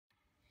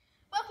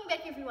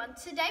back everyone.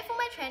 Today for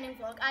my training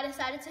vlog I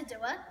decided to do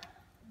a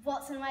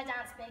what's in my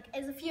dance bag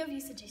as a few of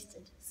you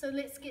suggested. So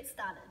let's get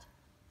started.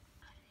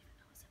 I don't even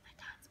know what's in my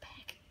dance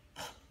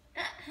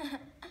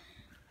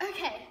bag.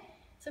 Okay,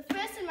 so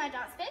first in my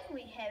dance bag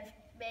we have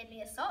Mad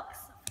Mia socks,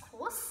 of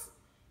course,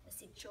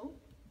 essential.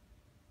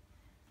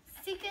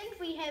 Second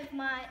we have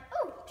my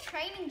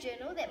training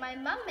journal that my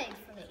mum made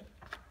for me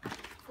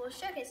for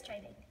showcase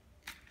training.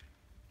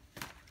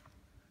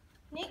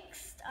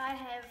 Next I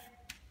have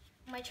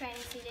my training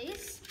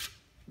CDs,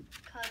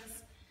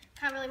 because I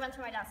can't really run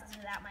through my dances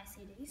without my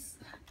CDs.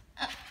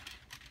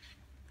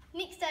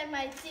 Next I have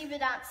my Diva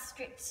Dance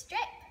stripped strap.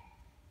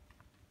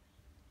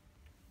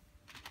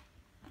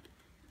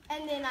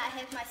 And then I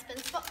have my spin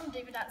spot from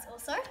Diva Dance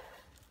also.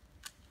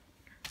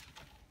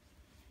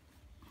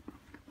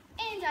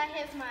 And I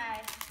have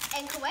my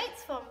ankle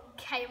weights from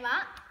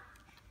Kmart.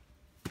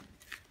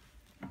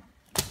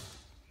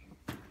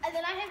 And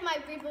then I have my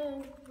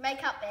Rebel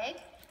makeup bag.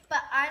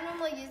 But I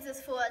normally use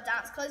this for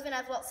dance clothes when I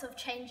have lots of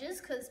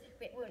changes, because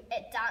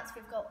at dance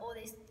we've got all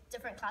these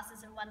different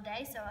classes in one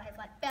day. So I have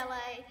like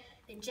ballet,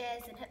 then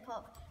jazz, and hip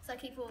hop. So I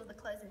keep all of the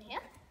clothes in here.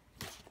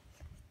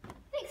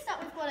 Next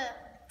up we've got a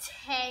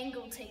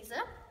Tangle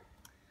teaser.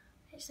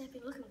 Actually I've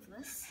been looking for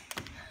this.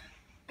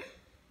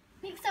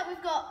 Next up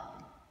we've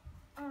got,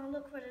 oh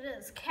look what it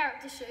is,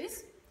 character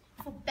shoes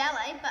for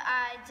ballet, but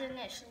I didn't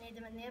actually need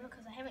them in there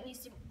because I haven't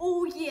used them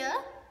all year.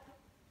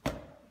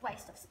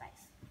 Waste of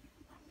space.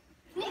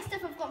 Next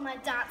up I've got my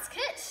dance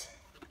kit,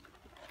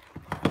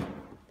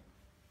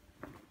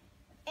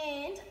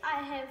 and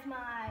I have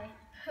my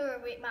Hura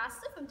Wet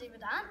Master from Diva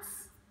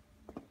Dance,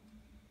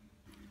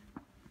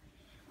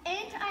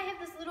 and I have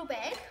this little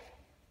bag,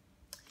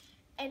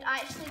 and I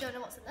actually don't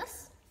know what's in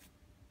this.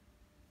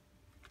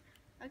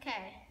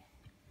 Okay,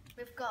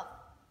 we've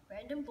got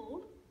random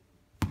ball,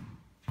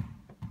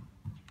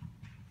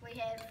 we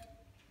have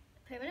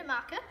a permanent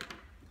marker.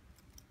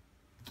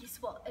 Guess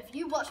what, if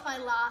you watch my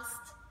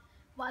last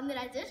one that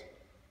I did,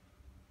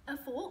 a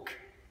fork,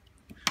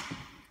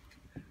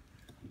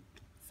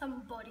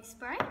 some body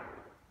spray,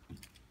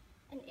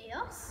 an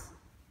EOS,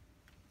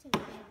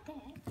 didn't need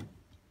that,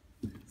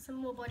 some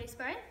more body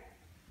spray.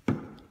 I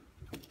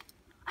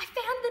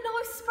found the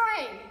nose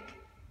spray!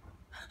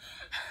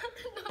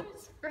 The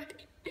nose spray.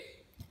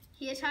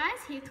 Hair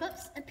ties, hair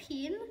clips, a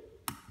pen,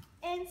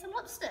 and some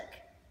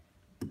lipstick.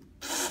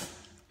 Red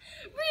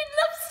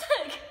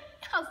lipstick!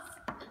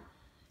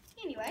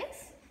 Anyways.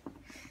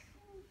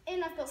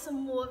 And I've got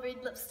some more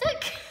red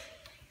lipstick.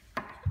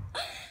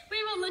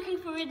 We were looking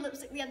for red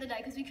lipstick the other day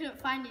because we couldn't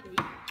find any.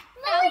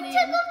 No, we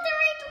took off the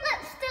red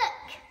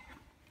lipstick.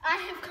 I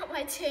have got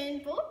my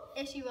turn board,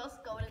 Ashley Ross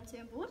golden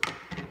turn board.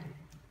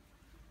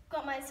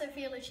 Got my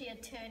Sophia Lucia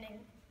turning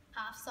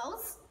half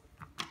soles.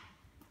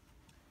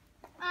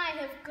 I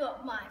have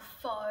got my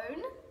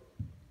phone.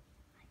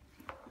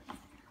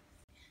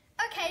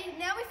 Okay,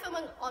 now we're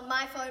filming on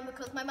my phone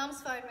because my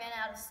mum's phone ran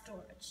out of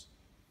storage.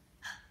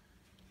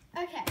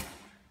 Okay.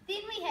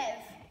 Then we have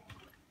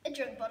a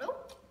drink bottle,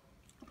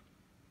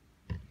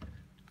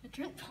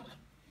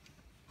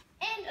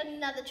 and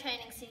another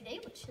training CD,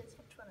 which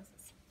one is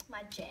this?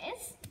 My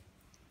Jazz.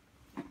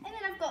 And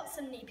then I've got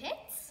some knee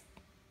pads,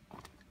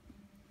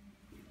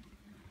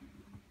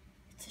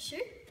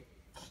 tissue,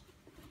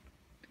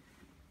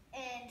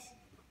 and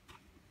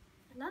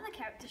another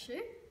character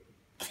shoe.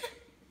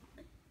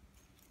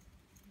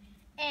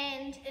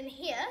 And in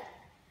here,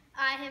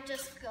 I have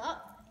just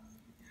got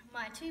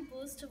my 2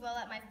 balls to roll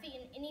out my feet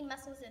and any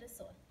muscles that are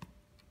sore.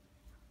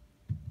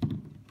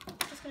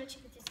 Just going to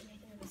check if there's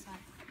anything on the side.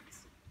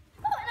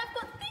 Oh, and I've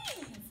got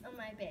these on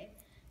my bag.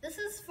 This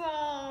is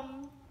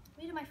from,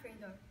 where did my friend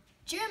go?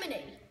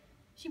 Germany.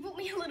 She bought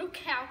me a little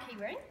cow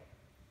keyring.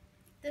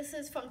 This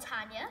is from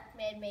Tanya,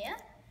 Mad Mia.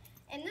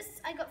 And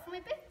this I got for my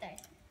birthday.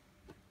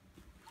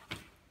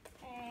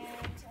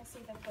 And I'll see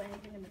if I've got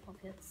anything in the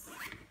pockets.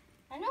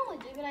 I normally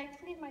do, but I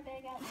cleared my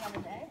bag out the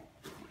other day.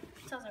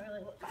 It doesn't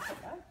really look like it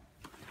though.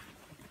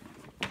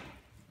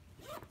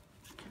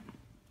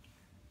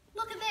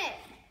 Look at that!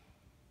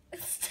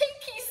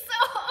 Stinky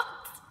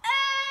socks!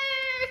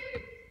 Oh!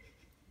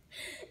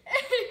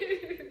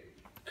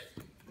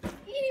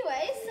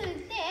 Anyway, so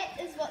that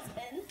is what's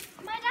in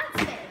my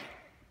dance bag.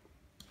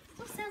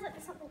 It sounds like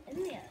there's something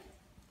in there.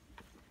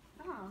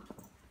 Oh.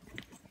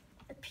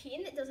 A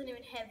pen that doesn't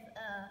even have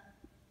a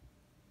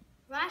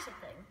writer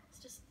thing. It's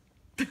just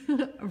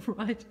a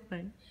writer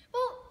thing?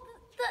 Well,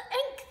 the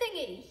ink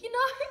thingy, you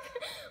know?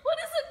 What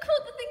is it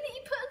called? The thing that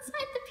you put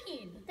inside the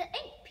pen? The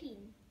ink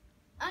pen.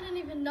 I don't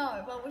even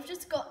know. Well, we've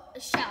just got a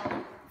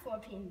shell for a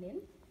pen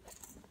then.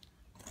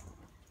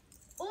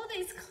 All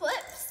these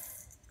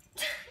clips,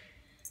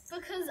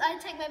 because I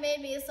take my Mad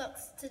Mia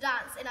socks to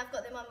dance and I've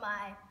got them on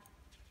my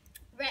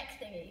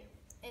rack thingy.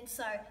 And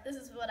so this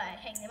is what I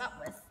hang them up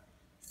with.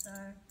 So,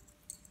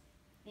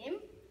 them.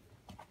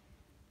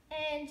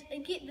 And I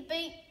get the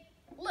beat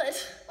lid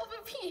of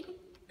a pen.